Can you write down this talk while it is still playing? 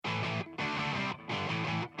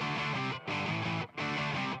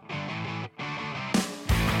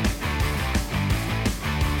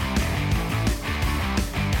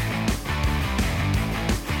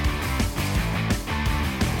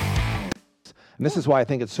And this is why I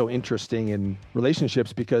think it's so interesting in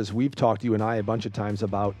relationships, because we've talked, you and I, a bunch of times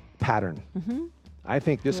about pattern. Mm-hmm. I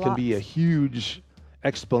think this can be a huge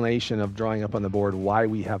explanation of drawing up on the board why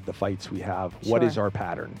we have the fights we have. Sure. What is our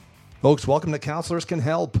pattern? Folks, welcome to Counselors Can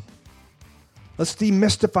Help. Let's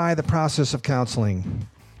demystify the process of counseling.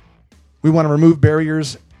 We want to remove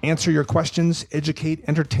barriers, answer your questions, educate,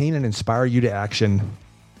 entertain, and inspire you to action.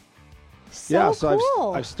 So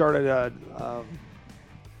So I've started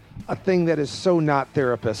a thing that is so not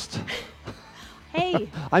therapist. Hey,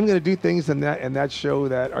 I'm going to do things in that show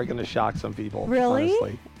that are going to shock some people. Really?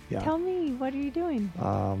 Honestly. Yeah. tell me, what are you doing?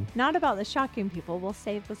 Not about the shocking people. We'll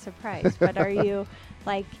save the surprise. But are you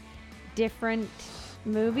like different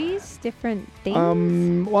movies, different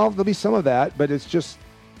things? Well, there'll be some of that, but it's just,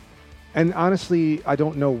 and honestly, I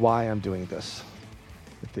don't know why I'm doing this,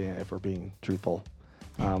 if we're being truthful.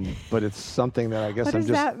 But it's something that I guess What does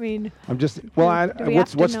that mean? I'm just, well, Do we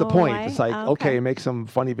have what's to the know point? why? It's like, Oh, okay, make some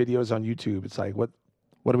funny videos on YouTube. It's like, what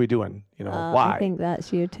are we doing? Why? I think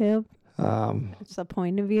that's YouTube. Um, It's the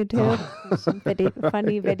point of YouTube. Some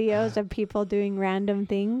funny videos of people doing random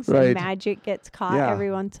things. Right. And magic gets caught Yeah.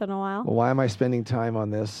 every once in a while. well, why am I spending time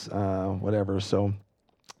on this? Whatever. So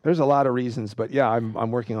there's a lot of reasons, but yeah,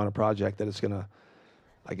 I'm working on a project that is going to,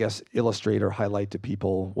 I guess, illustrate or highlight to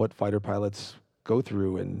people what fighter pilots go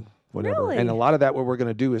through and whatever. Really? And a lot of that, what we're going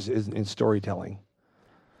to do is in storytelling,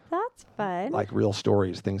 That's fun. like real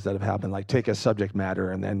stories, things that have happened. Like take a subject matter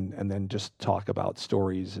and then just talk about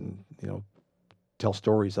stories and tell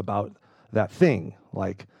stories about that thing.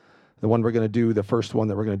 Like the one we're going to do, the first one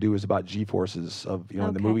that we're going to do is about G-forces of in the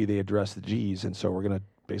Okay. movie they address the G's, and so we're going to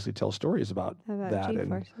basically tell stories about that.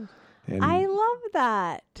 G-forces. And I love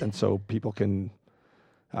that. and so people can.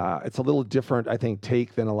 It's a little different, I think,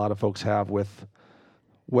 take than a lot of folks have with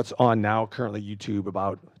what's on now currently YouTube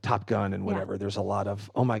about Top Gun and whatever. There's a lot of,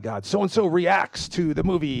 oh my God, so and so reacts to the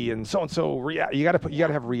movie, and so react. You got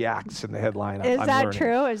to have reacts in the headline. Is I'm that learning.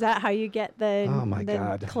 true? Is that how you get the, Oh my the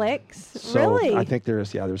God. clicks? So really? I think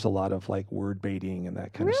there's a lot of like word baiting and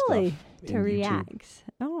that kind of really stuff to in YouTube, react.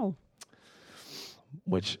 Oh,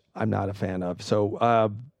 which I'm not a fan of. So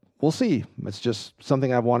we'll see. It's just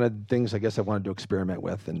something things I guess I wanted to experiment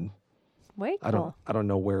with, and way I cool. don't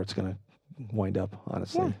know where it's going to wind up,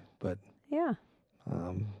 honestly. Yeah. But Yeah.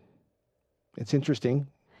 it's interesting.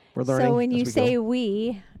 We're learning. So when as you we say go.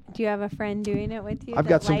 we, do you have a friend doing it with you? I've that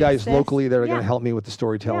got some likes guys this? locally that are going Yeah. to help me with the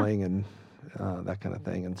storytelling and that kind of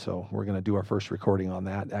thing. And so we're going to do our first recording on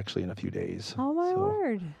that actually in a few days. Oh my So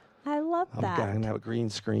word! I love I'm that. going to have a green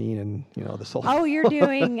screen and this whole. Oh, you're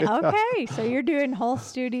doing okay. So you're doing whole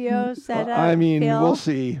studio setup. I mean, Phil?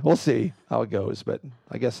 we'll see how it goes, but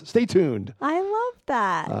I guess stay tuned. I love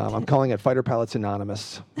that. I'm calling it Fighter Pilots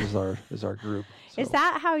Anonymous is our group. Is So,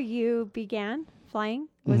 that how you began flying?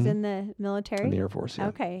 Was Mhm. in the military? in the Air Force? Yeah.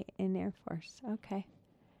 Okay, in Air Force. Okay.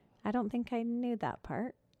 I don't think I knew that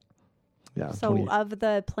part. Yeah. So of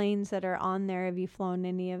the planes that are on there, have you flown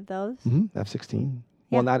any of those? F-16.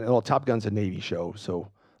 Yeah. Well, Top Gun's a Navy show, so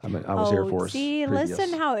I was Air Force. See, previous.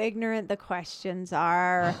 listen how ignorant the questions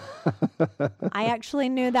are. I actually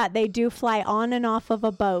knew that they do fly on and off of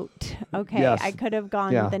a boat. Okay, Yes. I could have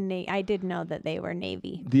gone Yeah. I did know that they were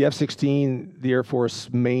Navy. The F-16, the Air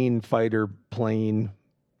Force main fighter plane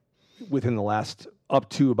within up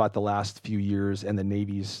to about the last few years, and the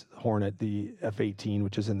Navy's Hornet, the F-18,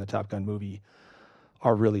 which is in the Top Gun movie,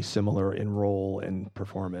 are really similar in role and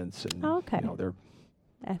performance. And Okay. they're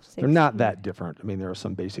F-16. not that different. I mean, there are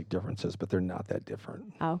some basic differences, but they're not that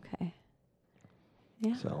different. Okay.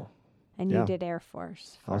 Yeah. So And yeah. you did Air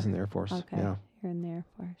Force. I was in the Air Force. Okay. Yeah. You're in the Air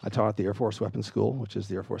Force. I taught at the Air Force Weapons School, which is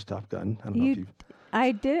the Air Force Top Gun. I don't know if you've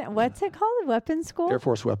I did. What's it called? Weapons school? Air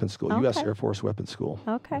Force Weapons School, U.S. Okay. Air Force Weapons School,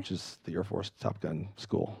 Okay. which is the Air Force Top Gun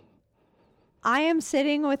School. I am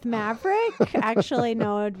sitting with Maverick. Actually,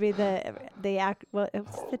 no, it would be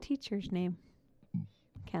what's the teacher's name?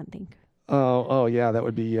 Can't think. Oh, yeah, that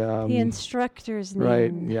would be The instructor's name.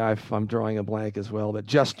 right. Yeah, I'm drawing a blank as well. But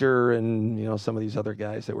Jester and some of these other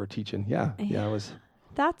guys that were teaching. Yeah, it was.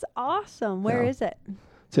 That's awesome. Where Yeah. is it?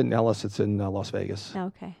 It's in Ellis. It's in Las Vegas.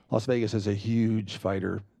 Okay. Las Vegas is a huge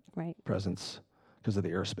fighter Right. presence because of the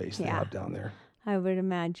airspace they Yeah. have down there. I would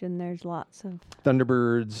imagine there's lots of.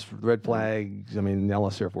 Thunderbirds, Red Flags. I mean,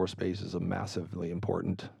 Nellis Air Force Base is a massively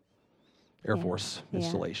important Air Yeah. Force Yeah.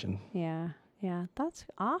 installation. Yeah. Yeah. That's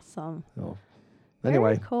awesome. So, Very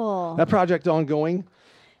anyway, cool. that project ongoing.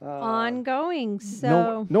 Ongoing.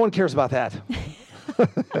 So. No one cares about that.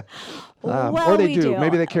 Well, or they we do.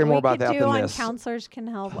 Maybe they care more about that We could than do this. on Counselors Can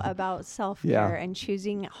Help about self-care Yeah. and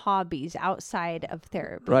choosing hobbies outside of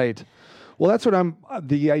therapy. Right. Well, that's what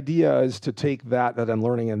the idea is to take that I'm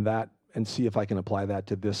learning in that and see if I can apply that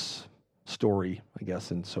to this story, I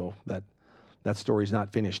guess. And so that story's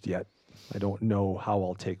not finished yet. I don't know how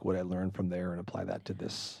I'll take what I learned from there and apply that to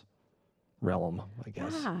this realm, I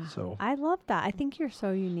guess. Yeah, So I love that. I think you're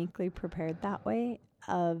so uniquely prepared that way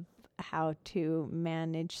of how to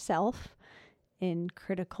manage self in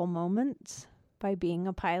critical moments by being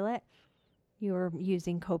a pilot. You were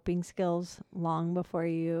using coping skills long before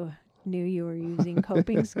you knew you were using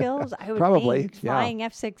coping skills. I would Probably, think yeah. flying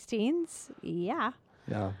F-16s. Yeah.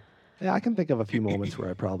 yeah, I can think of a few moments where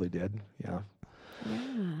I probably did. Yeah. Yeah.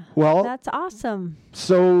 Well, That's awesome.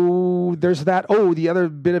 so there's that. Oh, the other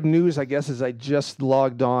bit of news, I guess, is I just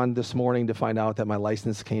logged on this morning to find out that my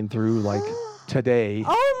license came through like today.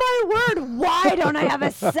 Oh my word! Why don't I have a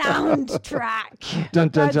soundtrack? Dun,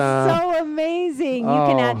 dun, That's dun. so amazing. You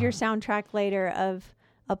can add Oh. your soundtrack later of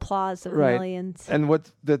applause of Right. millions. And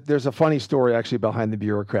there's a funny story actually behind the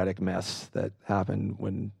bureaucratic mess that happened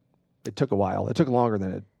when it took a while. It took longer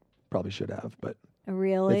than it probably should have, but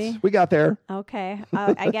Really? we got there. Okay.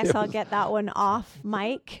 I guess I'll get that one off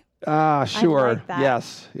mic. Sure. like that.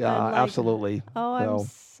 Yes. Yeah, I'd like- absolutely. Oh, I'm So,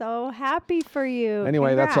 so happy for you.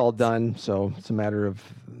 anyway, that's all Congrats. done. So it's a matter of,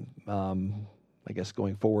 I guess,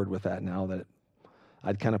 going forward with that now that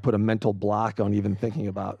I'd kind of put a mental block on even thinking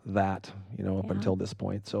about that, up Yeah. until this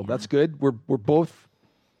point. So that's good. We're both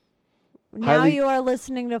Now highly- you are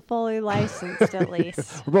listening to Fully Licensed, at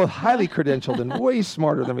least. we're both highly credentialed and way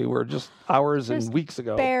smarter than we were just hours Just and weeks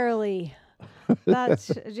ago. Barely. That's,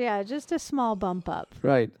 just a small bump up.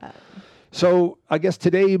 Right. So I guess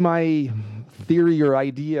today my theory or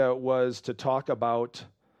idea was to talk about,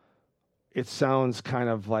 it sounds kind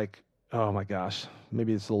of like, oh my gosh,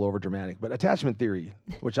 maybe it's a little over dramatic, but attachment theory,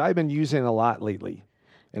 which I've been using a lot lately.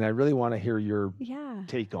 And I really want to hear your Yeah.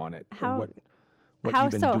 take on it. How- what How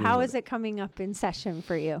you've been so? doing How with is it coming up in session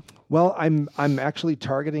for you? Well, I'm actually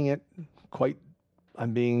targeting it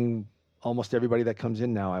I'm being almost everybody that comes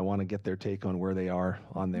in now. I want to get their take on where they are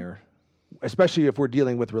on their, especially if we're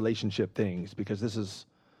dealing with relationship things, because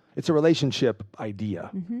it's a relationship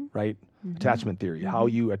idea, right? Attachment theory, how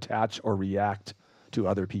you attach or react to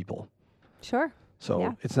other people. Sure. So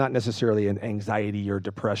Yeah. it's not necessarily an anxiety or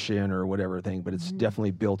depression or whatever thing, but it's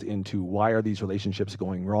definitely built into why are these relationships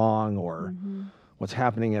going wrong, or what's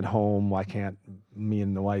happening at home? Why can't me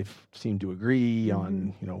and the wife seem to agree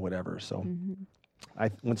on, whatever. So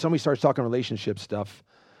when somebody starts talking relationship stuff,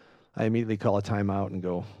 I immediately call a timeout and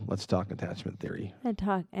go, let's talk attachment theory.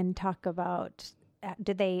 And talk about,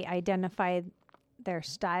 did they identify their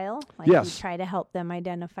style? Like Yes. you try to help them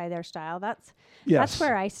identify their style. That's Yes.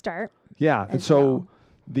 where I start. Yeah, and as so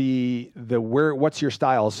well. what's your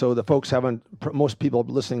style? So the folks most people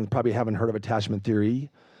listening probably haven't heard of attachment theory.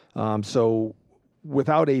 So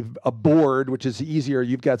without a board, which is easier,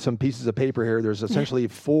 you've got some pieces of paper here. There's essentially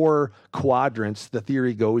 4 quadrants. The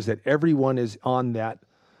theory goes that everyone is on that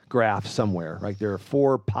graph somewhere, right? There are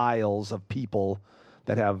 4 piles of people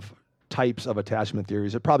that have types of attachment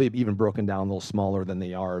theories. They're probably even broken down a little smaller than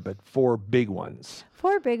they are, but 4 big ones.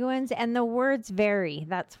 4 big ones, and the words vary.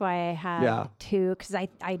 That's why I had Yeah. 2, because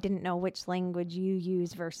I didn't know which language you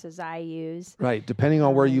use versus I use. Right. Depending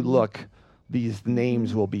on where you look, these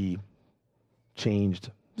names will be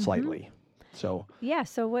changed slightly. So Yeah,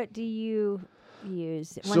 so what do you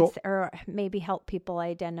use? So- Or maybe help people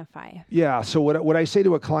identify? yeah. So what I say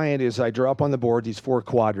to a client is I draw up on the board these 4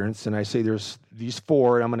 quadrants, and I say there's these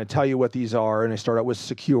 4, and I'm going to tell you what these are. And I start out with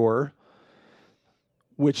secure,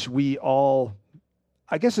 which we all,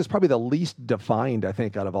 I guess, is probably the least defined, I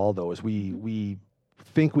think, out of all those. We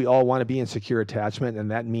think we all want to be in secure attachment, and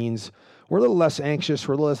that means we're a little less anxious,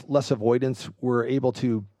 we're a little less avoidance, we're able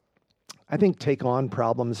to, I think, take on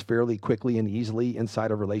problems fairly quickly and easily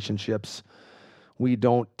inside of relationships. We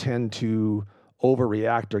don't tend to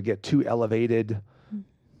overreact or get too elevated.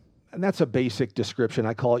 And that's a basic description.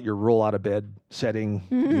 I call it your roll out of bed setting.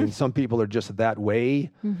 I mean, some people are just that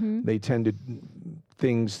way. They tend to,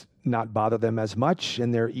 things not bother them as much,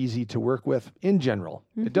 and they're easy to work with in general.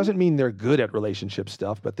 It doesn't mean they're good at relationship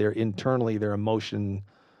stuff, but they're internally, their emotion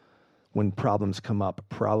when problems come up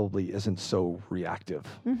probably isn't so reactive.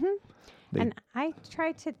 And I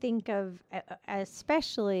try to think of,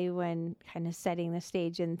 especially when kind of setting the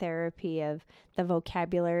stage in therapy, of the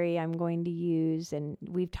vocabulary I'm going to use. And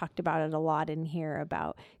we've talked about it a lot in here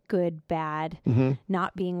about good, bad,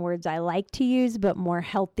 not being words I like to use, but more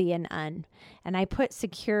healthy and un. And I put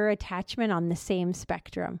secure attachment on the same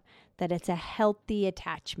spectrum, that it's a healthy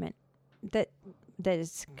attachment. That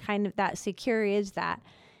is kind of, that secure is that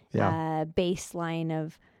baseline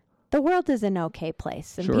of the world is an okay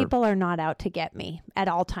place, and Sure. people are not out to get me at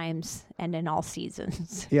all times and in all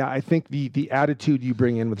seasons. Yeah, I think the attitude you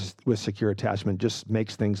bring in with secure attachment just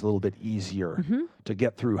makes things a little bit easier to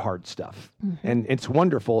get through hard stuff. And it's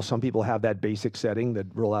wonderful. Some people have that basic setting, that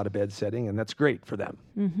roll out of bed setting, and that's great for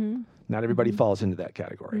them. Not everybody falls into that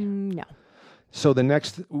category. No. So the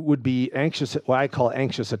next would be anxious, what I call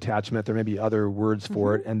anxious attachment. There may be other words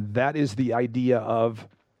for it. And that is the idea of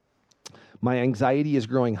my anxiety is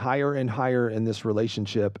growing higher and higher in this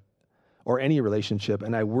relationship or any relationship.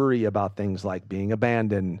 And I worry about things like being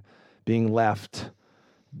abandoned, being left,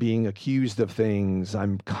 being accused of things.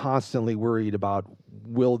 I'm constantly worried about,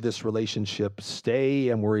 will this relationship stay?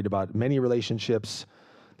 I'm worried about many relationships.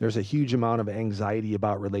 There's a huge amount of anxiety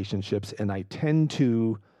about relationships. And I tend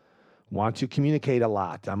to want to communicate a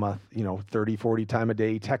lot. I'm a 30, 40 time a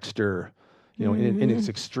day texter, in its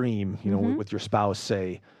extreme, with your spouse,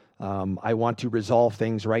 say. I want to resolve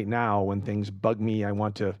things right now. When things bug me, I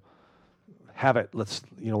want to have it. Let's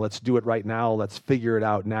do it right now. Let's figure it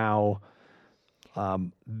out now.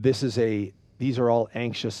 These are all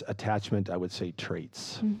anxious attachment, I would say,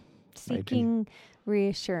 traits. Seeking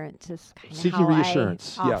reassurance is kind of Seeking how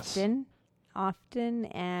reassurance, I yes. often,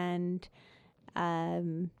 and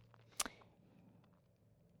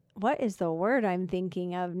what is the word I'm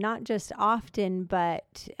thinking of? Not just often,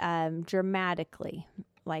 but dramatically,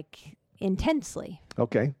 like intensely.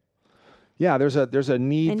 Okay. Yeah, there's a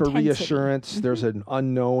need for Intensity. reassurance. There's an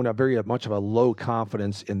unknown, a very much of a low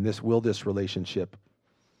confidence in this. Will this relationship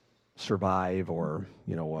survive, or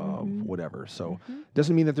whatever? So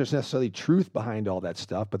doesn't mean that there's necessarily truth behind all that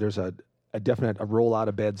stuff, but there's a definite roll out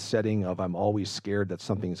of bed setting of, I'm always scared that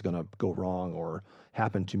something's going to go wrong or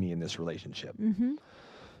happen to me in this relationship.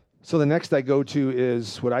 So the next I go to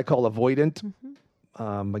is what I call avoidant.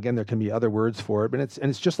 Again, there can be other words for it, but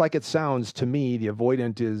it's just like it sounds to me. The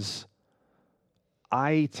avoidant is,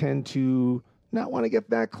 I tend to not want to get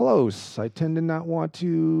that close. I tend to not want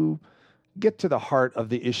to get to the heart of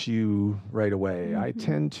the issue right away. I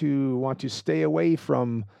tend to want to stay away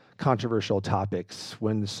from controversial topics.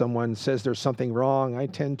 When someone says there's something wrong, I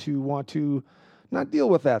tend to want to not deal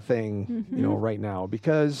with that thing, right now,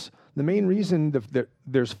 because the main reason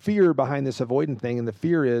there's fear behind this avoidant thing, and the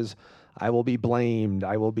fear is I will be blamed.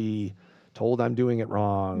 I will be told I'm doing it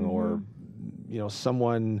wrong, or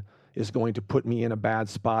someone is going to put me in a bad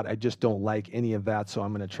spot. I just don't like any of that, so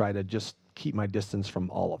I'm going to try to just keep my distance from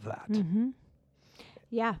all of that.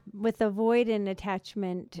 Yeah, with avoidant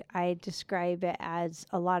attachment, I describe it as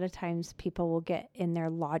a lot of times people will get in their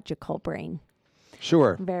logical brain.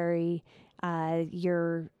 Sure. Very,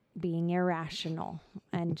 you're being irrational,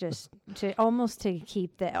 and just to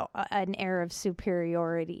keep an air of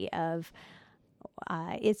superiority of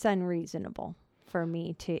it's unreasonable for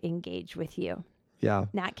me to engage with you. Yeah.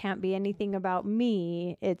 That can't be anything about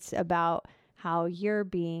me. It's about how you're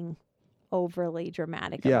being overly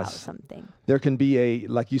dramatic about something. There can be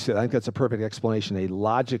like you said, I think that's a perfect explanation, a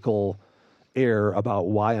logical error about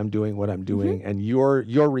why I'm doing what I'm doing, and your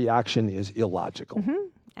reaction is illogical.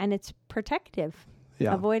 And it's protective.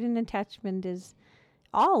 Yeah. Avoidant attachment is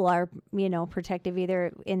all are, protective.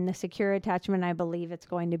 Either in the secure attachment, I believe it's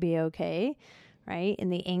going to be okay, right? In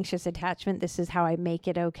the anxious attachment, this is how I make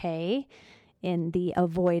it okay. In the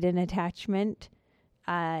avoidant attachment,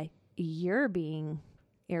 you're being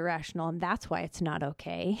irrational, and that's why it's not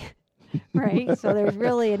okay, right? So there's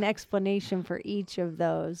really an explanation for each of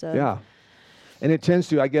those. Yeah. And it tends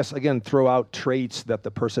to, I guess, again, throw out traits that the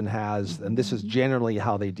person has, and this is generally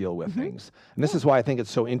how they deal with things. And this is why I think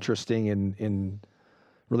it's so interesting in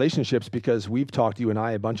relationships, because we've talked, you and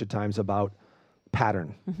I, a bunch of times about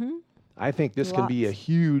pattern. I think this can be a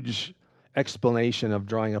huge explanation of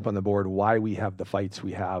drawing up on the board why we have the fights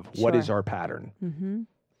we have. Sure. What is our pattern?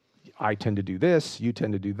 I tend to do this, you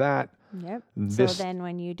tend to do that. Yep. So then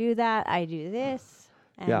when you do that, I do this,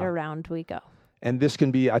 and around we go. And this can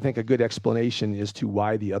be, I think, a good explanation as to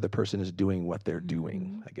why the other person is doing what they're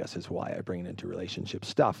doing, I guess is why I bring it into relationship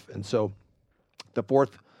stuff. And so the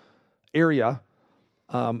fourth area,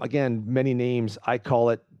 again, many names, I call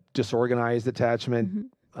it disorganized attachment.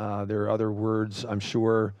 There are other words, I'm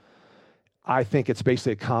sure. I think it's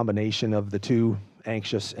basically a combination of the two,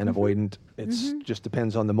 anxious and avoidant. It's just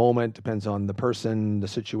depends on the moment, depends on the person, the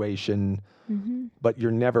situation, but you're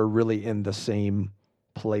never really in the same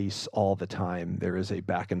place all the time. There is a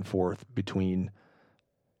back and forth between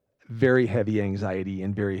very heavy anxiety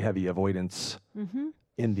and very heavy avoidance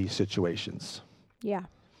in these situations. Yeah.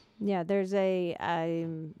 There's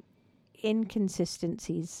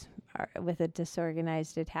inconsistencies with a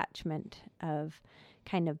disorganized attachment of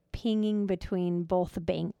kind of pinging between both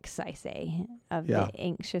banks, I say, of the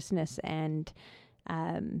anxiousness and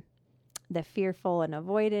the fearful and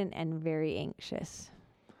avoidant and very anxious.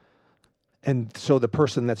 And so the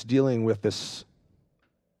person that's dealing with this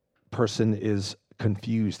person is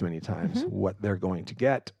confused many times what they're going to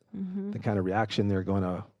get, the kind of reaction they're going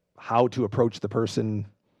to, how to approach the person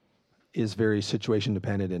is very situation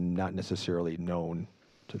dependent and not necessarily known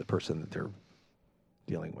to the person that they're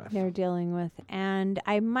dealing with. And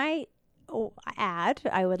I might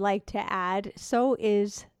I would like to add, so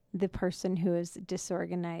is the person who is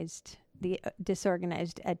disorganized, the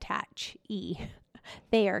disorganized attachee.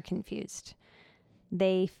 They are confused.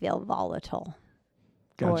 They feel volatile.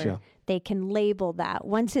 Gotcha. Or they can label that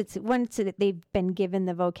once they've been given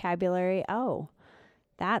the vocabulary. Oh,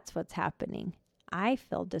 that's what's happening. I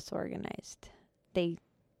feel disorganized. They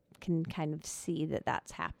can kind of see that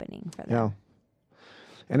that's happening for them. Yeah.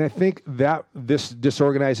 And I think that this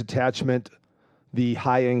disorganized attachment, the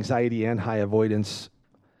high anxiety and high avoidance,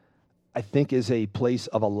 I think is a place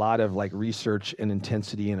of a lot of like research and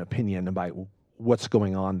intensity and opinion about what's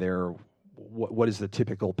going on there. What is the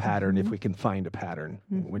typical pattern, if we can find a pattern,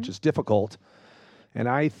 which is difficult. And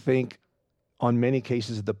I think on many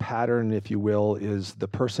cases, the pattern, if you will, is the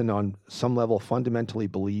person on some level fundamentally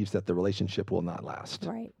believes that the relationship will not last.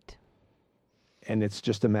 Right. And it's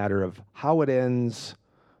just a matter of how it ends,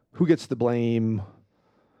 who gets the blame,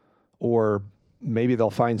 or maybe they'll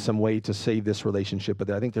find some way to save this relationship. But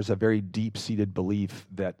I think there's a very deep-seated belief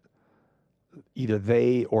that either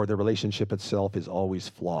they or the relationship itself is always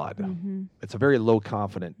flawed. It's a very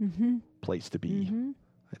low-confident place to be,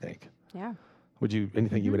 I think. Yeah.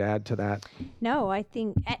 Anything you would add to that? No, I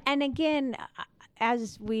think, and again,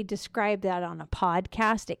 as we describe that on a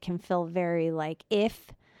podcast, it can feel very like if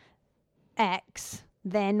X,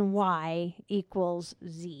 then Y equals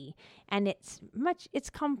Z. And it's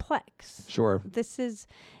complex. Sure.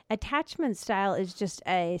 Attachment style is just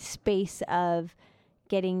a space of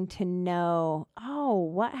getting to know,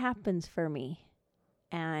 what happens for me?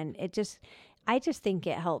 And I just think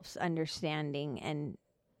it helps understanding and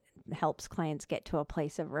helps clients get to a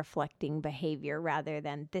place of reflecting behavior rather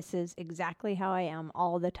than this is exactly how I am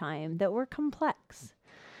all the time, that we're complex.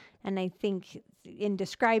 And I think in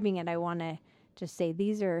describing it, I want to just say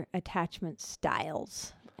these are attachment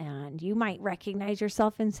styles, and you might recognize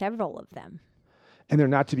yourself in several of them. And they're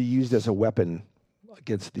not to be used as a weapon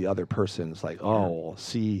against the other person. It's like,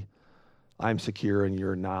 see, I'm secure and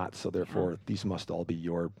you're not, so therefore these must all be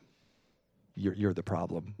you're the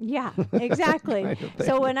problem. Yeah, exactly. Kind of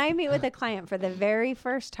so when I meet with a client for the very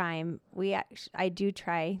first time, I do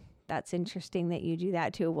try. That's interesting that you do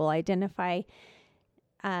that too. We'll identify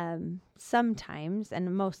sometimes,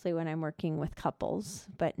 and mostly when I'm working with couples,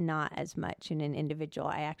 but not as much in an individual.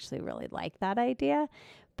 I actually really like that idea.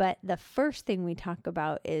 But the first thing we talk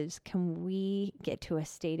about is, can we get to a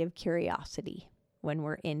state of curiosity when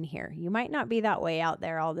we're in here? You might not be that way out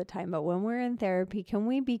there all the time, but when we're in therapy, can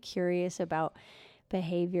we be curious about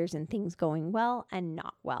behaviors and things going well and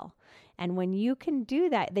not well? And when you can do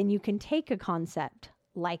that, then you can take a concept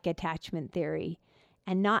like attachment theory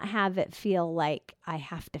and not have it feel like I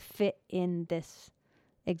have to fit in this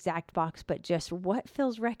exact box, but just what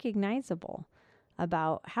feels recognizable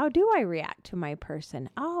about how do I react to my person?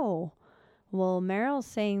 Oh, well, Meryl's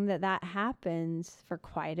saying that happens for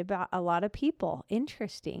quite a lot of people.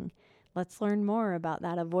 Interesting. Let's learn more about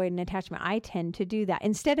that avoidant attachment. I tend to do that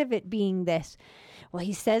instead of it being this, well,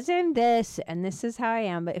 he says in this, and this is how I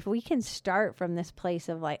am. But if we can start from this place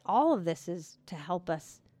of like, all of this is to help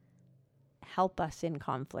us in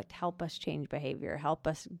conflict, help us change behavior, help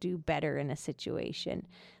us do better in a situation,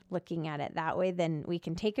 looking at it that way, then we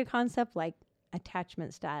can take a concept like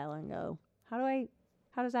attachment style and go, how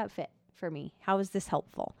does that fit for me? How is this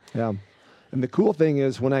helpful? Yeah. And the cool thing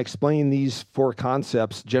is when I explain these 4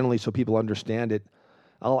 concepts, generally so people understand it,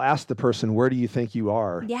 I'll ask the person, where do you think you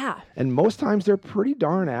are? Yeah. And most times they're pretty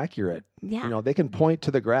darn accurate. Yeah. They can point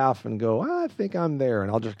to the graph and go, I think I'm there.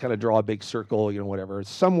 And I'll just kind of draw a big circle, whatever. It's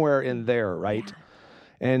somewhere in there, right?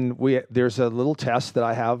 Yeah. And there's a little test that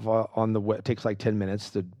I have on the web. It takes like 10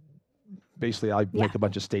 minutes to basically I make a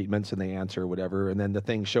bunch of statements and they answer whatever. And then the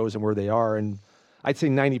thing shows them where they are. And I'd say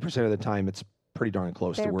 90% of the time it's pretty darn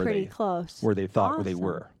close to where they thought where they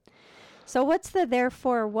were. So what's the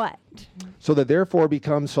therefore what? So the therefore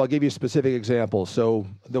becomes, so I'll give you a specific example. So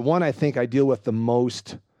the one I think I deal with the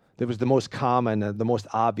most, that was the most common, the most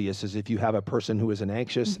obvious, is if you have a person who is an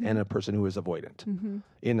anxious and a person who is avoidant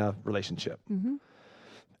in a relationship.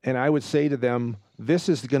 And I would say to them, this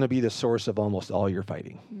is going to be the source of almost all your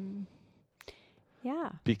fighting. Yeah.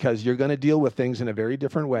 Because you're going to deal with things in a very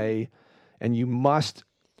different way. And you must,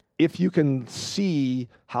 if you can see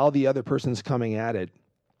how the other person's coming at it,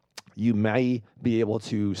 you may be able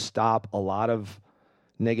to stop a lot of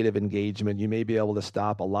negative engagement. You may be able to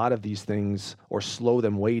stop a lot of these things or slow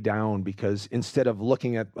them way down, because instead of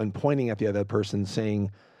looking at and pointing at the other person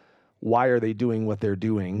saying, why are they doing what they're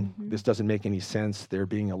doing? This doesn't make any sense. They're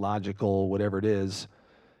being illogical, whatever it is.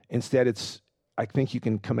 Instead, I think you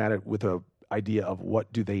can come at it with a idea of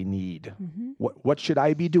what do they need? What should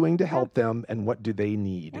I be doing to help them, and what do they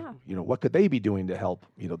need? What could they be doing to help,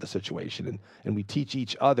 the situation? And we teach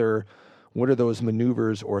each other what are those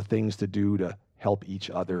maneuvers or things to do to help each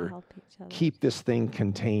other, keep this thing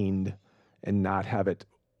contained and not have it,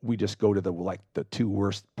 we just go to the two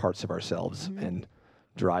worst parts of ourselves and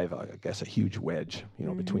drive, I guess, a huge wedge,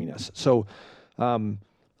 between us. So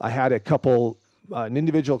I had an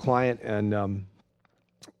individual client, and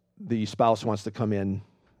the spouse wants to come in,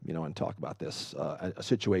 and talk about this, a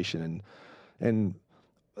situation. And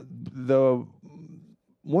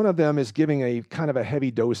one of them is giving a kind of a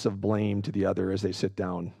heavy dose of blame to the other as they sit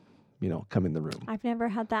down, come in the room. I've never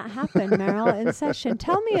had that happen, Merrill, in session.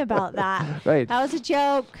 Tell me about that. Right. That was a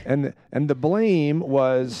joke. And the blame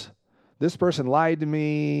was, this person lied to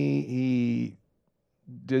me. He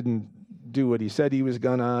didn't do what he said he was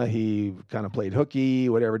gonna. He kind of played hooky,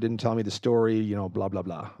 whatever, didn't tell me the story, blah, blah,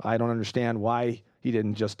 blah. I don't understand why he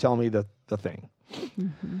didn't just tell me the thing.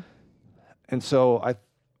 And so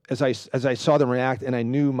as I saw them react, and I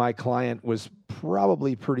knew my client was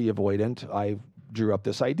probably pretty avoidant, I drew up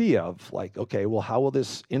this idea of okay, well, how will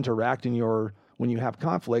this interact when you have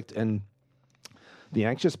conflict? And the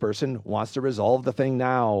anxious person wants to resolve the thing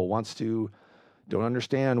now, don't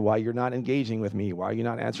understand why you're not engaging with me, why are you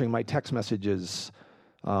not answering my text messages,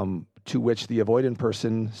 to which the avoidant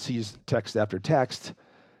person sees text after text.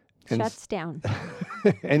 Shuts down.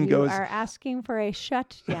 And you are asking for a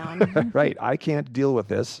shutdown. Right, I can't deal with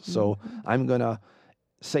this, so I'm going to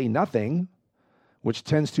say nothing, which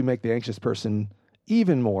tends to make the anxious person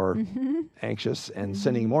even more anxious and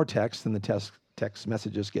sending more text, and the text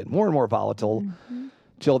messages get more and more volatile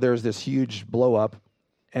till there's this huge blow up,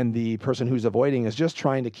 and the person who's avoiding is just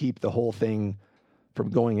trying to keep the whole thing from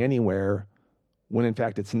going anywhere, when in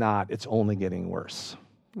fact it's not. It's only getting worse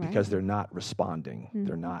because they're not responding.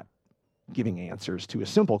 They're not giving answers to a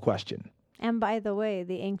simple question. And by the way,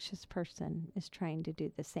 the anxious person is trying to do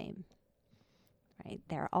the same. Right?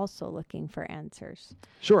 They're also looking for answers.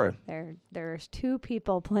 Sure. There's two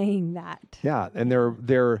people playing that. Yeah, and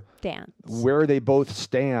they're dance. Where they both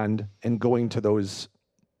stand and going to those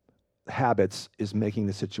habits is making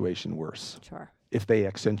the situation worse. Sure. If they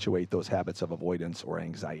accentuate those habits of avoidance or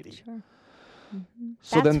anxiety. Sure.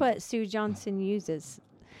 So that's what Sue Johnson uses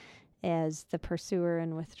as the pursuer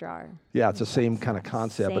and withdrawer. Yeah, it's the same kind of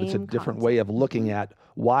concept, but it's a different way of looking at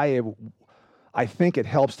why. I think it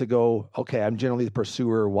helps to go, okay, I'm generally the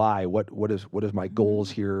pursuer. Why? What is my goals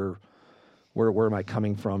here? Where am I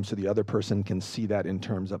coming from? So the other person can see that in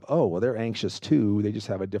terms of, oh, well, they're anxious too. They just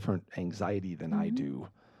have a different anxiety than I do.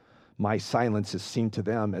 My silence is seen to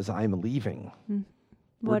them as I'm leaving.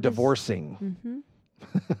 We're divorcing.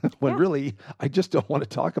 When really, I just don't want to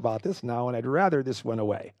talk about this now, and I'd rather this went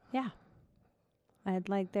away. Yeah. I'd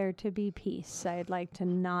like there to be peace. I'd like to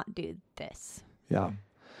not do this. Yeah.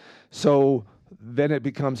 So then it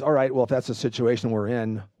becomes, all right, well, if that's the situation we're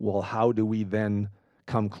in, well, how do we then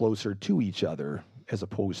come closer to each other as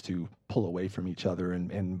opposed to pull away from each other?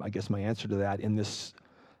 And I guess my answer to that in this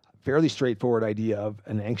fairly straightforward idea of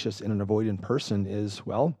an anxious and an avoidant person is,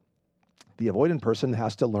 well, the avoidant person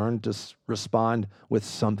has to learn to respond with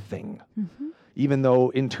something. Even though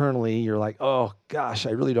internally you're like, oh, gosh,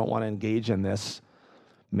 I really don't want to engage in this.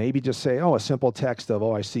 Maybe just say, a simple text of,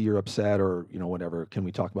 I see you're upset, or, whatever. Can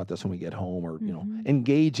we talk about this when we get home? Or,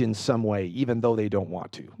 engage in some way, even though they don't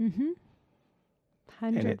want to.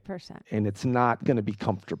 100%. And it's not going to be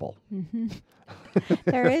comfortable.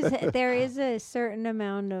 There is a certain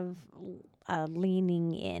amount of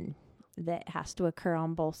leaning in that has to occur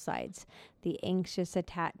on both sides. The anxious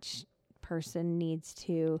attached person needs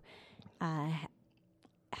to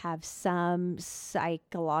have some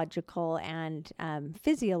psychological and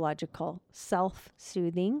physiological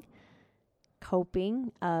self-soothing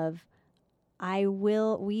coping of,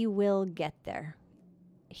 we will get there.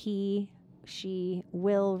 She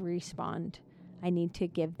will respond. I need to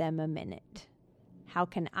give them a minute. How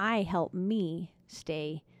can I help me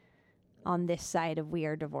stay on this side of we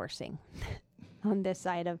are divorcing? On this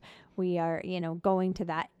side of we are, going to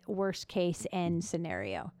that worst case end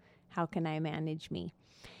scenario. How can I manage me?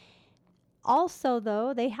 Also,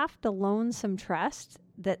 though, they have to loan some trust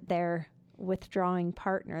that their withdrawing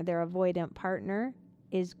partner, their avoidant partner,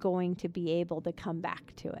 is going to be able to come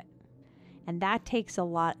back to it. And that takes a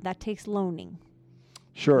lot. That takes loaning.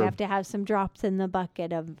 Sure. You have to have some drops in the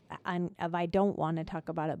bucket of I don't want to talk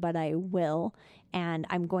about it, but I will, and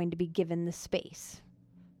I'm going to be given the space.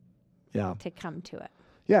 Yeah. To come to it.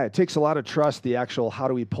 Yeah, it takes a lot of trust. The actual how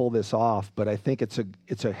do we pull this off? But I think it's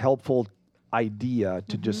a helpful idea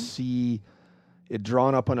to just see it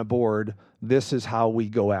drawn up on a board. This is how we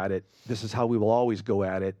go at it. This is how we will always go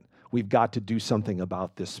at it. We've got to do something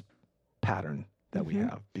about this pattern that we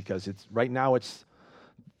have, because it's right now it's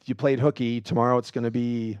you played hooky. Tomorrow it's going to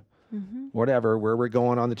be whatever, where we're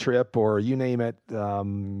going on the trip, or you name it.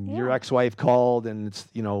 Your ex-wife called and it's,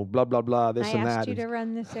 blah, blah, blah, this and that. I asked you to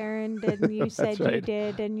run this errand and you said right. you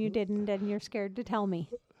did and you didn't and you're scared to tell me.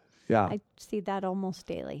 Yeah. I see that almost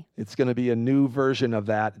daily. It's going to be a new version of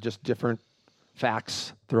that, just different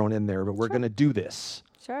facts thrown in there, but we're going to do this.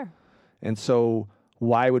 Sure. And so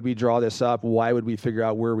why would we draw this up? Why would we figure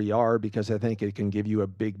out where we are? Because I think it can give you a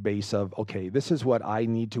big base of, okay, this is what I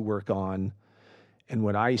need to work on. And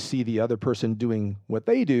when I see the other person doing what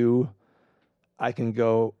they do, I can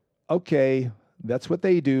go, okay, that's what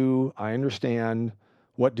they do. I understand.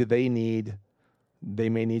 What do they need? They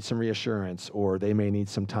may need some reassurance, or they may need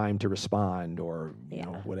some time to respond, or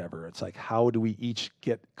whatever. It's like, how do we each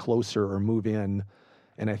get closer or move in?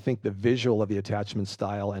 And I think the visual of the attachment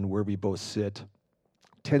style and where we both sit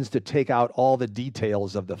tends to take out all the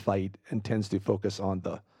details of the fight and tends to focus on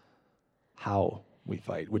the how we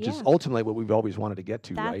fight, which is ultimately what we've always wanted to get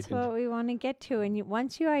to, right? That's what we want to get to. And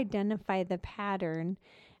once you identify the pattern,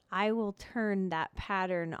 I will turn that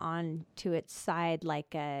pattern on to its side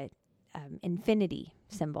like a infinity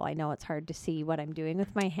symbol. I know it's hard to see what I'm doing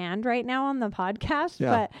with my hand right now on the podcast,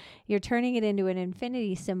 but you're turning it into an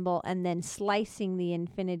infinity symbol and then slicing the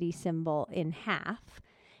infinity symbol in half.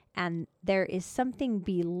 And there is something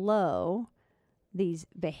below these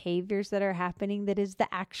behaviors that are happening that is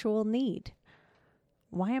the actual need.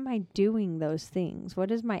 Why am I doing those things?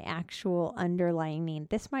 What is my actual underlying need?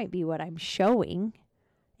 This might be what I'm showing,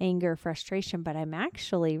 anger, frustration, but I'm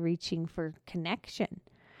actually reaching for connection,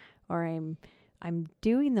 or I'm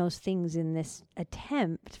doing those things in this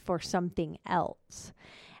attempt for something else.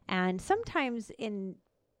 And sometimes in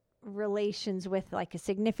relations with like a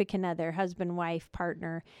significant other, husband, wife,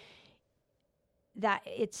 partner, that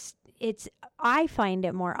I find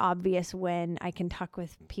it more obvious when I can talk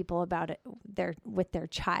with people about it with their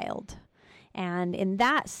child. And in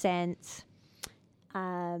that sense,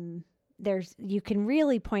 you can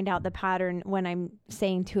really point out the pattern when I'm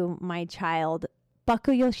saying to my child,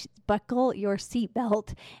 buckle your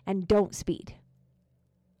seatbelt and don't speed.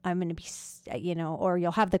 I'm going to be, or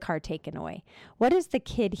you'll have the car taken away. What is the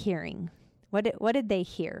kid hearing? What did they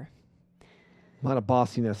hear? A lot of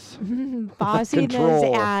bossiness.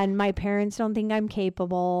 Bossiness, and my parents don't think I'm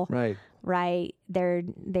capable. Right.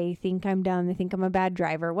 They think I'm dumb. They think I'm a bad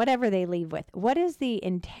driver. Whatever they leave with. What is the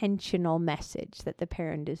intentional message that the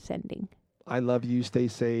parent is sending? I love you. Stay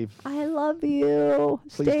safe. I love you.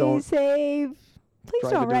 Stay safe.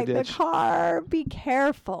 Please don't wreck the car. Be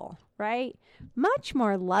careful. Right? Much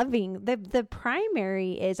more loving. The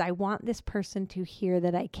primary is I want this person to hear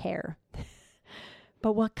that I care.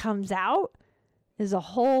 But what comes out is a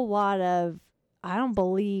whole lot of, I don't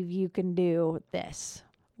believe you can do this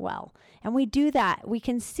well. And we do that. We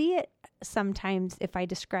can see it sometimes if I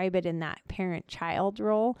describe it in that parent-child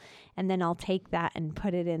role, and then I'll take that and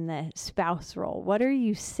put it in the spouse role. What are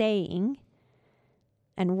you saying?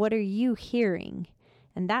 And what are you hearing?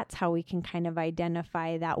 And that's how we can kind of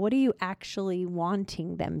identify that. What are you actually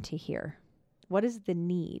wanting them to hear? What is the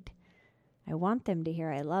need? I want them to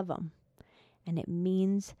hear I love them. And it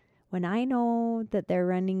means when I know that they're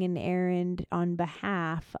running an errand on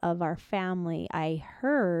behalf of our family, I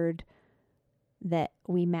heard that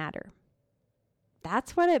we matter.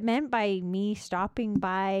 That's what it meant by me stopping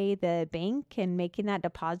by the bank and making that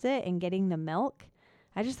deposit and getting the milk.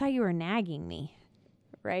 I just thought you were nagging me,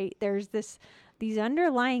 right? There's these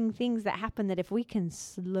underlying things that happen that if we can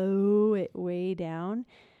slow it way down,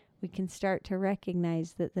 we can start to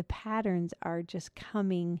recognize that the patterns are just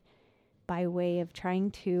coming by way of trying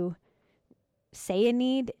to say a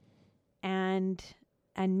need and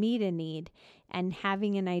meet a need, and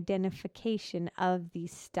having an identification of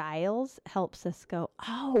these styles helps us go,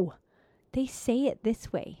 oh, they say it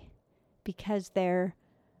this way because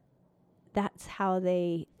that's how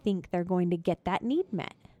they think they're going to get that need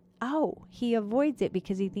met. Oh, he avoids it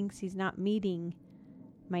because he thinks he's not meeting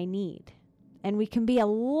my need. And we can be a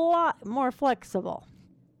lot more flexible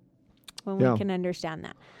when we can understand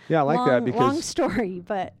that. Yeah, I like that because... Long story,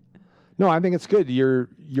 but... No, I think it's good. You're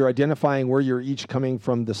identifying where you're each coming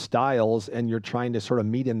from the styles, and you're trying to sort of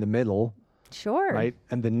meet in the middle. Sure. Right.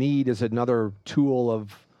 And the need is another tool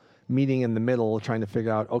of meeting in the middle, trying to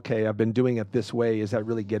figure out, okay, I've been doing it this way. Is that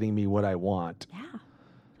really getting me what I want? Yeah.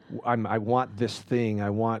 I want this thing. I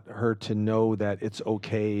want her to know that it's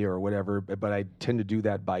okay or whatever, but I tend to do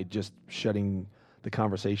that by just shutting the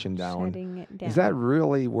conversation down. Shutting it down. Is that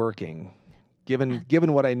really working?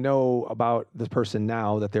 Given what I know about this person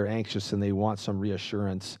now, that they're anxious and they want some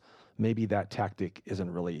reassurance, maybe that tactic isn't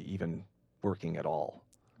really even working at all,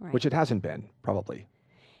 Right. which it hasn't been, probably.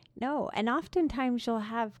 No, and oftentimes you'll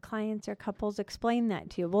have clients or couples explain that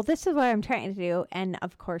to you. Well, this is what I'm trying to do. And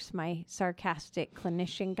of course, my sarcastic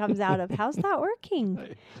clinician comes out of, how's that working?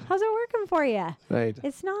 Right. How's it working for you? Right.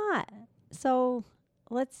 It's not. So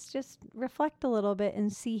let's just reflect a little bit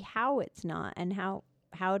and see how it's not and how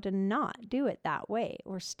to not do it that way.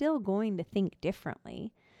 We're still going to think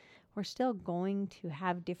differently. We're still going to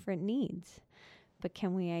have different needs. But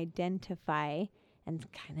can we identify and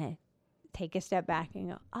kind of take a step back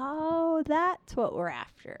and go, oh, that's what we're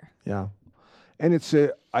after. Yeah. And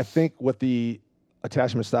I think what the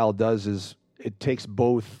attachment style does is it takes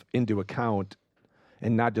both into account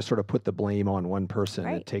and not just sort of put the blame on one person.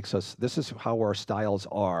 Right. It takes us, this is how our styles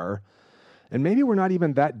are. And maybe we're not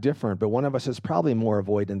even that different, but one of us is probably more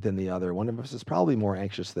avoidant than the other. One of us is probably more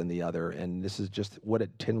anxious than the other. And this is just what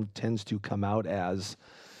it tends to come out as.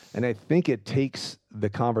 And I think it takes the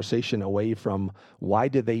conversation away from, why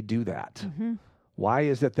did they do that? Mm-hmm. Why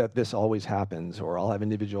is it that this always happens? Or I'll have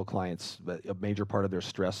individual clients, but a major part of their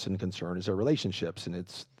stress and concern is their relationships. And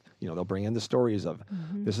it's, they'll bring in the stories of,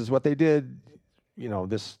 this is what they did,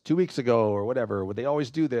 this 2 weeks ago or whatever. Would they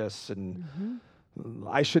always do this? And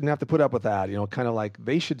I shouldn't have to put up with that. Kind of like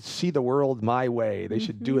they should see the world my way. They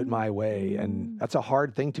should do it my way. And that's a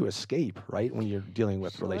hard thing to escape, right? When you're dealing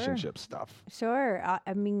with relationship stuff. Sure.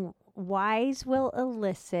 I mean, whys will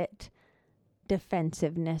elicit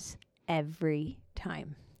defensiveness every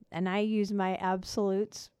time. And I use my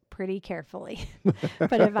absolutes pretty carefully.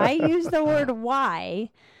 But if I use the word why,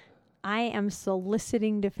 I am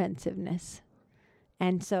soliciting defensiveness.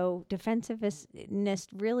 And so defensiveness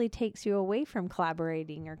really takes you away from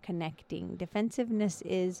collaborating or connecting. Defensiveness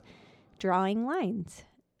is drawing lines.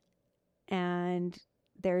 And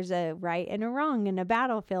there's a right and a wrong in a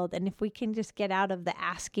battlefield. And if we can just get out of the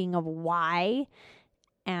asking of why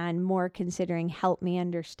and more considering help me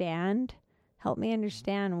understand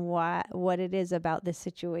what it is about this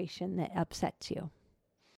situation that upsets you.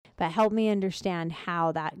 But help me understand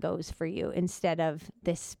how that goes for you instead of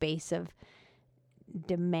this space of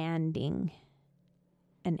demanding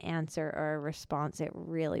an answer or a response. It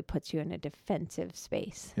really puts you in a defensive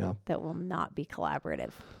space that will not be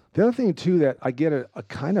collaborative. The other thing too, that I get a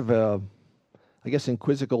kind of I guess,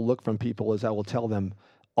 inquisical look from people is I will tell them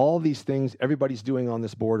all these things everybody's doing on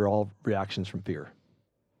this board are all reactions from fear.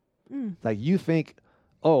 Like you think,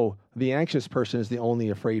 oh, the anxious person is the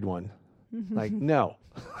only afraid one. Like, no.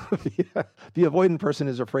 The avoidant person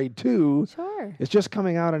is afraid too. Sure. It's just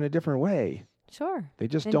coming out in a different way. Sure. They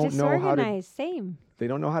just don't know how to. Same. They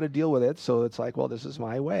don't know how to deal with it, so it's like, well, this is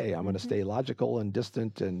my way. I'm going to stay logical and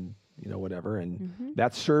distant, and whatever, and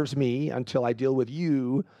that serves me until I deal with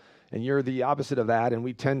you, and you're the opposite of that, and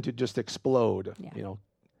we tend to just explode. Yeah.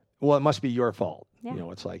 Well, it must be your fault. Yeah.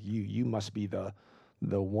 It's like you must be the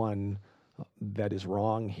one that is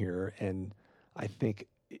wrong here, and I think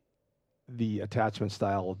the attachment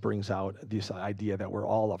style brings out this idea that we're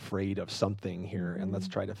all afraid of something here, and let's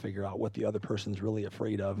try to figure out what the other person's really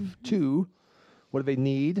afraid of too. What do they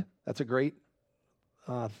need? That's a great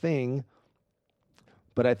thing,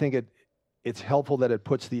 but I think it's helpful that it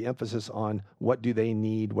puts the emphasis on what do they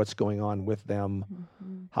need, what's going on with them,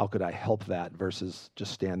 how could I help that, versus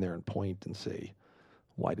just stand there and point and say,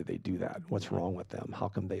 why do they do that? What's wrong with them? How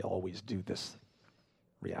come they always do this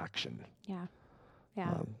reaction? Yeah.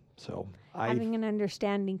 Yeah. So having an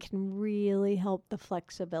understanding can really help the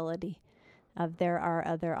flexibility of there are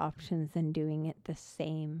other options than doing it the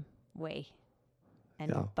same way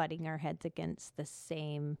and butting our heads against the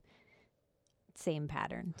same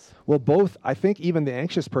patterns. Well, I think even the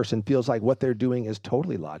anxious person feels like what they're doing is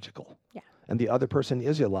totally logical. Yeah. And the other person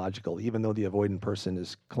is illogical, even though the avoidant person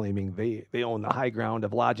is claiming they own the high ground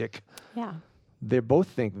of logic. Yeah. They both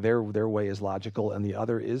think their way is logical and the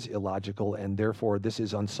other is illogical, and therefore this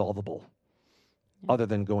is unsolvable, other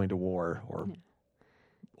than going to war or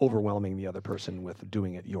overwhelming the other person with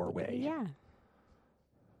doing it your way. Yeah.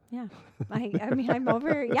 Yeah. I mean, I'm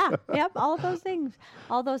over. Yeah. Yep. All those things.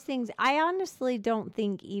 I honestly don't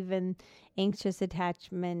think even anxious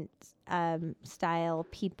attachment style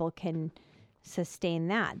people can sustain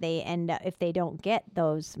that. They end up, if they don't get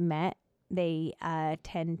those met, they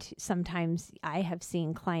tend to, sometimes I have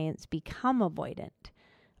seen clients become avoidant.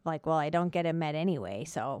 Like, well, I don't get it met anyway,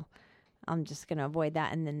 so I'm just going to avoid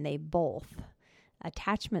that. And then they both.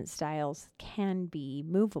 Attachment styles can be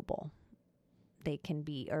movable. They can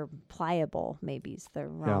be, or pliable, maybe is the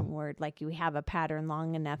wrong word. Like we have a pattern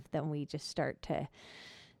long enough, then we just start to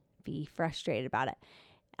be frustrated about it.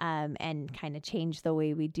 And kind of change the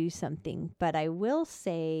way we do something. But I will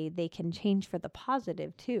say they can change for the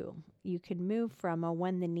positive too. You can move from a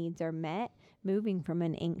when the needs are met, moving from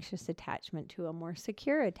an anxious attachment to a more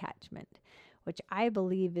secure attachment, which I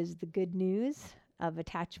believe is the good news of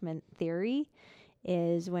attachment theory,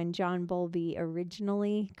 is when John Bowlby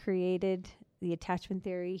originally created the attachment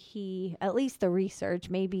theory, he, at least the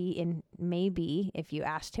research, maybe if you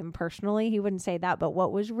asked him personally, he wouldn't say that, but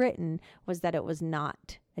what was written was that it was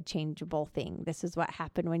not a changeable thing. This is what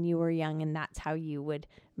happened when you were young, and that's how you would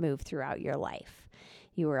move throughout your life.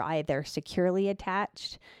 You were either securely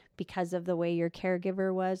attached because of the way your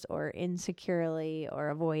caregiver was, or insecurely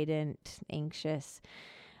or avoidant, anxious.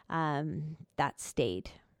 That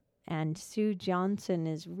stayed. And Sue Johnson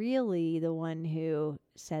is really the one who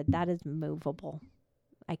said that is movable.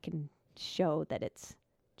 I can show that it's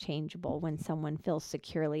changeable when someone feels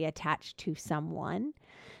securely attached to someone,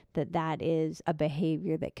 that is a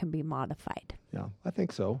behavior that can be modified. Yeah, I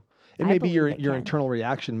think so. And maybe your internal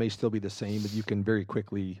reaction may still be the same, but you can very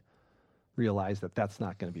quickly realize that that's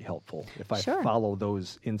not going to be helpful. If I follow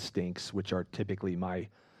those instincts, which are typically my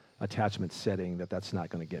attachment setting, that's not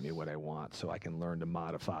going to get me what I want. So I can learn to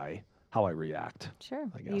modify how I react. Sure.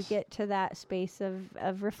 I guess. You get to that space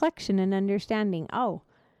of reflection and understanding. Oh,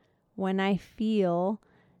 when I feel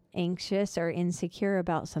anxious or insecure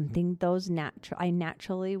about something, I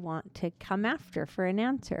naturally want to come after for an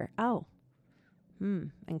answer. Oh,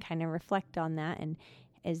 and kind of reflect on that. And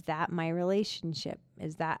is that my relationship?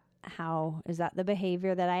 Is that the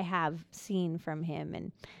behavior that I have seen from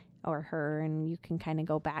him or her? And you can kind of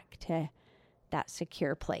go back to that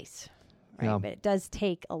secure place. Right? Yeah. But it does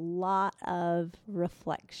take a lot of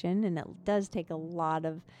reflection, and it does take a lot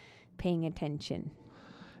of paying attention.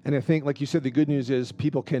 And I think, like you said, the good news is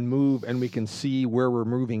people can move, and we can see where we're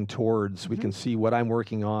moving towards. Mm-hmm. We can see what I'm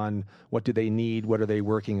working on, what do they need, what are they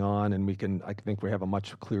working on, and I think we have a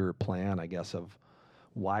much clearer plan, I guess, of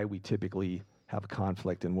why we typically have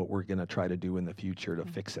conflict and what we're going to try to do in the future to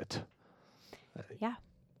fix it. Yeah.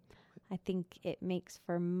 I think it makes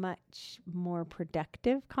for much more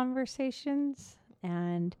productive conversations.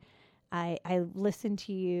 And I listen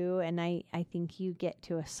to you, and I think you get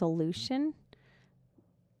to a solution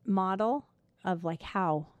model of like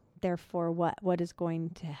how, therefore what is going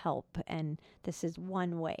to help. And this is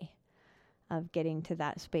one way of getting to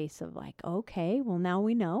that space of like, okay, well, now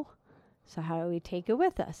we know. So how do we take it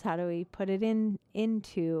with us? How do we put it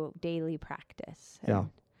into daily practice? And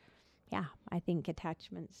yeah, I think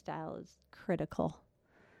attachment style is critical.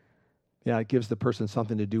 Yeah, it gives the person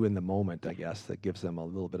something to do in the moment, I guess, that gives them a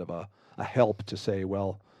little bit of a help to say,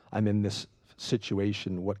 well, I'm in this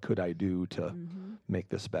situation. What could I do to make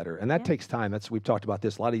this better? And that takes time. We've talked about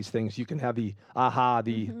this. A lot of these things, you can have the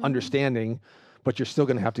understanding, but you're still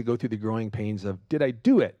going to have to go through the growing pains of, did I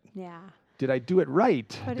do it? Yeah. Did I do it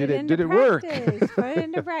right? Did it work? Put it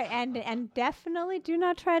into practice. And definitely do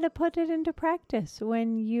not try to put it into practice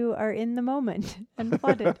when you are in the moment and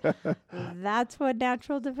flooded. That's what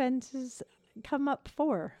natural defenses come up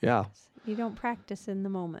for. Yeah. You don't practice in the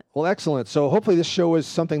moment. Well, excellent. So hopefully this show is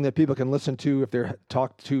something that people can listen to if they're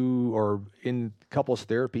talked to or in couples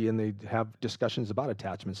therapy and they have discussions about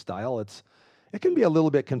attachment style. It can be a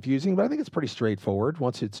little bit confusing, but I think it's pretty straightforward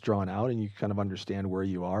once it's drawn out and you kind of understand where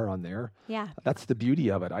you are on there. Yeah. That's the beauty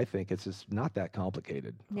of it. I think it's just not that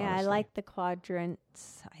complicated. Yeah, honestly. I like the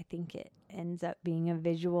quadrants. I think it ends up being a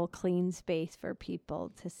visual, clean space for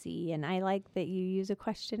people to see. And I like that you use a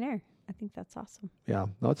questionnaire. I think that's awesome. Yeah,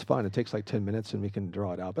 no, it's fun. It takes like 10 minutes and we can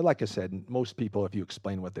draw it out. But like I said, most people, if you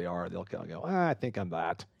explain what they are, they'll kind of go, I think I'm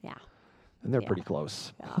that. Yeah. And they're pretty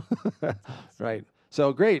close. Yeah. Right.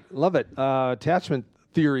 So great. Love it. Attachment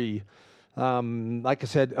theory. Like I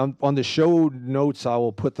said, on the show notes, I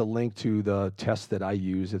will put the link to the test that I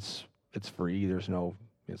use. It's free.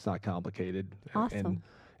 It's not complicated. Awesome.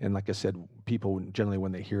 And like I said, people generally,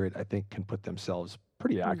 when they hear it, I think can put themselves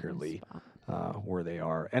pretty accurately where they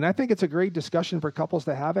are. And I think it's a great discussion for couples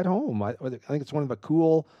to have at home. I think it's one of the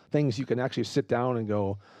cool things you can actually sit down and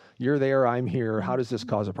go, you're there, I'm here. How does this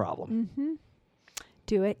cause a problem? Mm-hmm.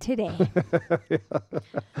 Do it today.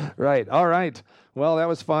 Right. All right. Well, that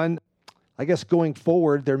was fun. I guess going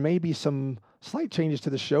forward, there may be some slight changes to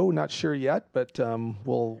the show. Not sure yet, but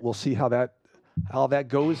we'll see how that All that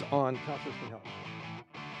goes on Counselors Can Help.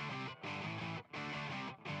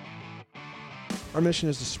 Our mission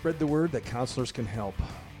is to spread the word that counselors can help.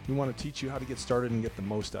 We want to teach you how to get started and get the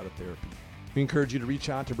most out of therapy. We encourage you to reach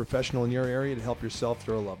out to a professional in your area to help yourself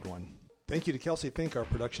or a loved one. Thank you to Kelsey Fink, our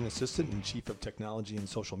production assistant and chief of technology and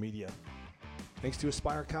social media. Thanks to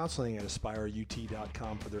Aspire Counseling at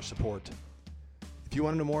aspireut.com for their support. If you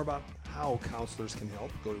want to know more about how counselors can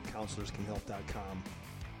help, go to counselorscanhelp.com.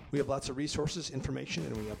 We have lots of resources, information,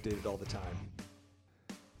 and we update it all the time.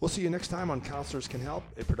 We'll see you next time on Counselors Can Help,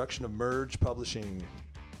 a production of Merge Publishing.